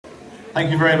Thank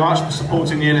you very much for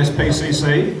supporting the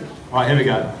NSPCC. Right, here we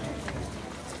go.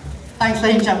 Thanks,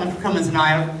 ladies and gentlemen, for coming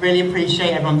tonight. I really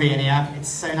appreciate everyone being here. It's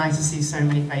so nice to see so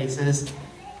many faces.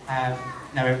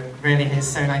 No, it really is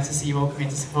so nice to see you all coming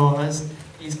to support us.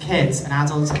 These kids and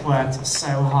adults have worked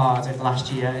so hard over the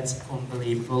last year, it's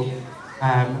unbelievable.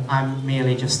 I'm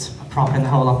merely just a prop in the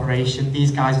whole operation.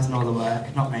 These guys have done all the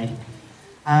work, not me.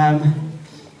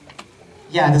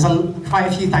 Yeah, there's quite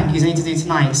a few thank yous I need to do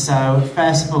tonight. So,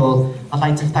 first of all, I'd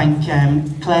like to thank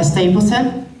Claire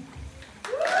Stapleton.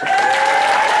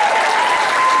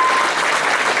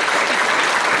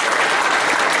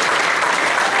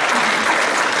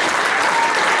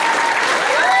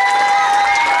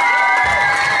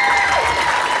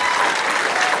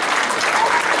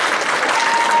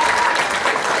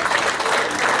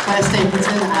 Claire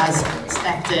Stapleton has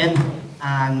stepped in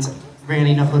and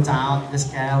really knuckled down. This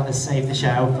girl has saved the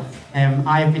show.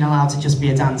 I've been allowed to just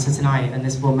be a dancer tonight, and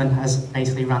this woman has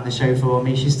basically ran the show for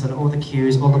me. She's done all the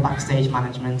cues, all the backstage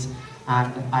management,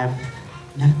 and I've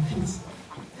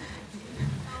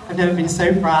never been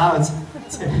so proud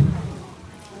to...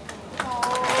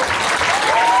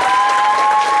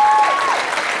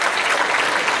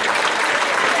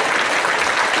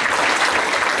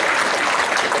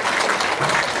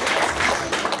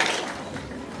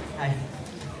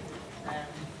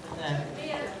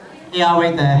 Yeah,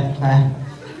 wait there, Claire.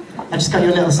 I just got you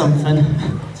a little something,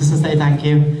 just to say thank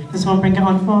you. Does someone bring it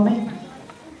on for me?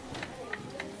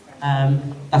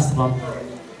 That's the one.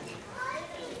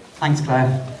 Thanks,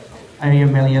 Claire. I owe you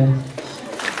 $1 million.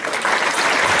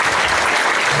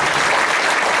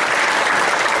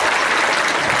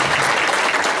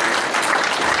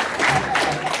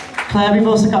 Claire, we've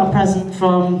also got a present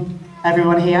from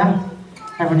everyone here.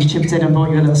 Everyone's chipped in and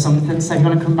bought you a little something, so if you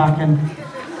want to come back and...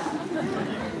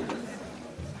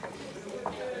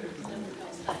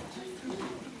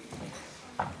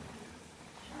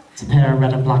 It's a pair of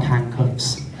red and black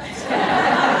handcuffs.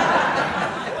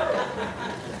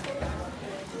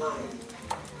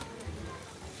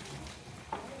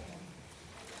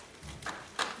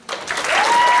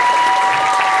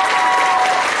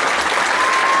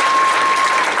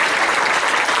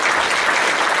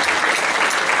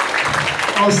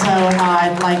 Also,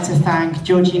 I'd like to thank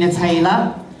Georgina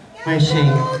Taylor. Where is she?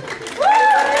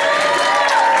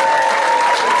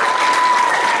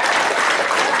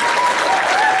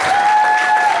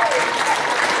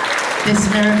 This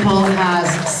miracle has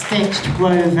stitched,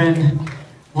 woven,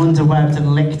 wonder-webbed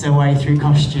and licked her way through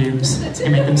costumes to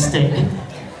make them stick.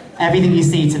 Everything you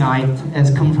see tonight has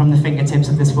come from the fingertips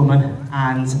of this woman,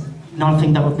 and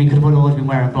nothing that we could have all been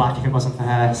wearing black if it wasn't for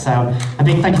her. So, a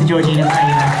big thank you to Georgina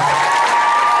Taylor.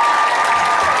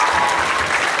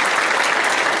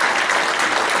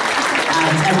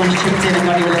 And everyone's chipped in and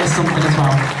got you a little something as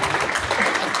well.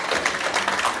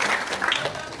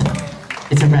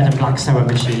 It's a red and black sewing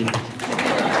machine.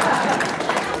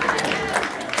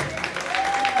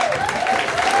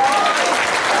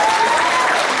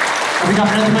 Have we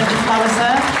got another bunch of flowers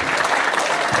there?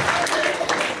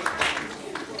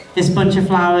 This bunch of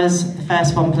flowers, the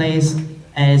first one please,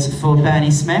 is for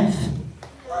Bernie Smith.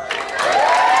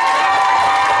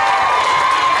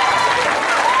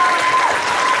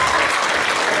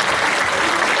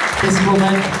 This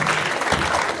woman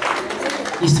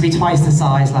used to be twice the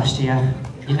size last year.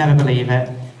 You'd never believe it.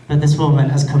 But this woman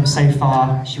has come so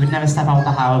far. She would never step out of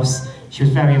the house. She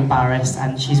was very embarrassed,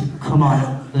 and she's come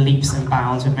on leaps and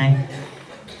bounds with me.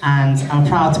 And I'm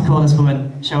proud to call this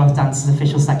woman Showoff Dance's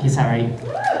official secretary. We've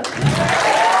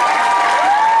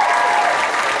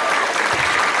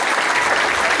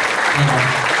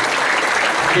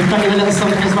got you a little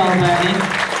something as well, Bernie.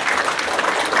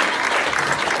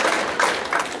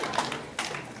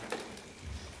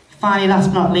 Finally, last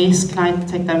but not least, can I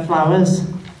take them flowers?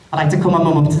 I'd like to call my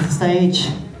mum up to the stage.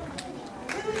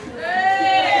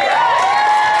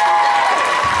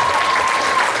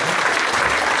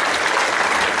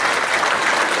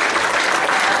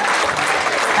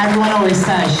 Everyone always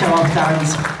says Showoff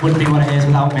Dance wouldn't be what it is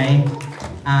without me,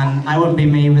 and I wouldn't be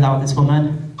me without this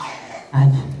woman.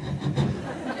 And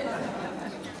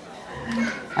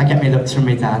I get me looks from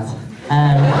my dad.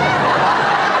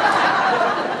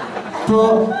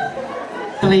 But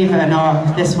believe it or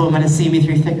not, this woman has seen me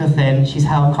through thick or thin. She's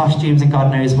held costumes and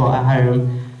God knows what at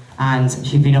home, and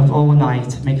she's been up all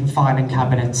night making filing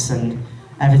cabinets and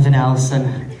everything else.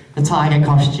 And the tiger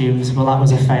costumes, well, that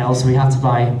was a fail, so we had to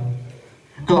buy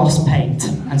gloss paint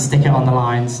and stick it on the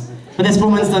lines. But this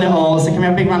woman's done it all, so can we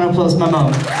have a big round of applause for my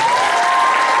mum?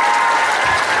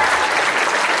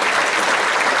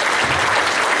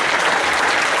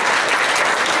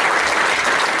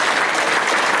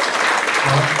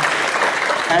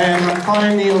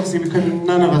 Finally, obviously,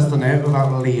 none of us done it without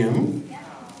Liam.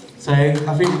 So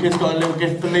I think the kids got a little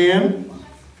gift for Liam.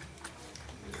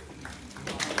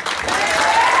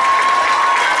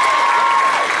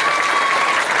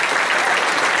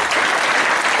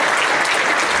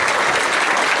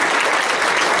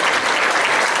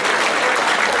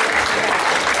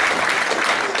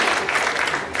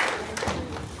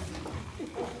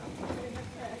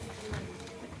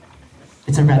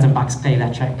 It's a red and black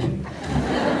scalar trick.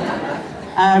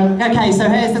 Okay, so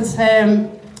here's the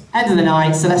end of the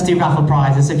night, so let's do raffle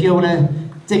prizes. So if you want to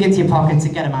dig into your pockets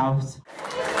and get them out.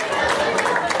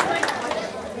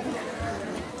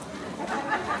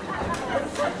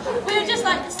 We would just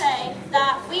like to say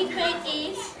that we create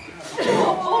these.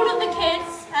 All of the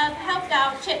kids have helped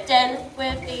out, chipped in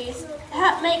with these to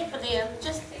help make for Liam,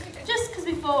 just because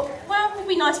we thought, well, it would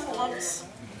be nice for once.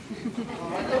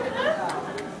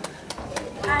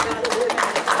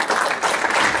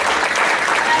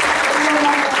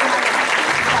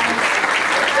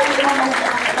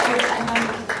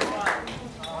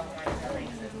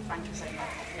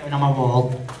 Going on my wall.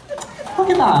 Look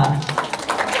at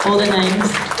that. All the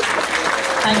names.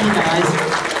 Thank you guys.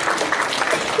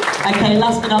 Okay,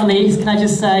 last but not least, can I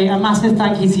just say a massive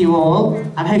thank you to you all.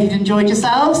 I hope you've enjoyed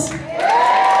yourselves.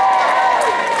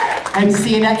 Hope to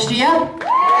see you next year.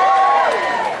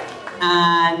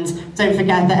 And don't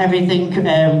forget that everything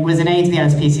was in aid to the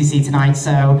NSPCC tonight,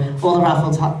 so all the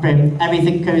raffle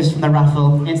everything goes from the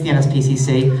raffle into the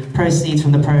NSPCC, proceeds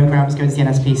from the programmes go to the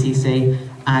NSPCC,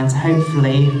 and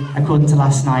hopefully, according to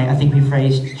last night, I think we've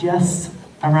raised just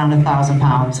around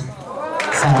 £1,000. So,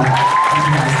 thank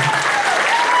you guys.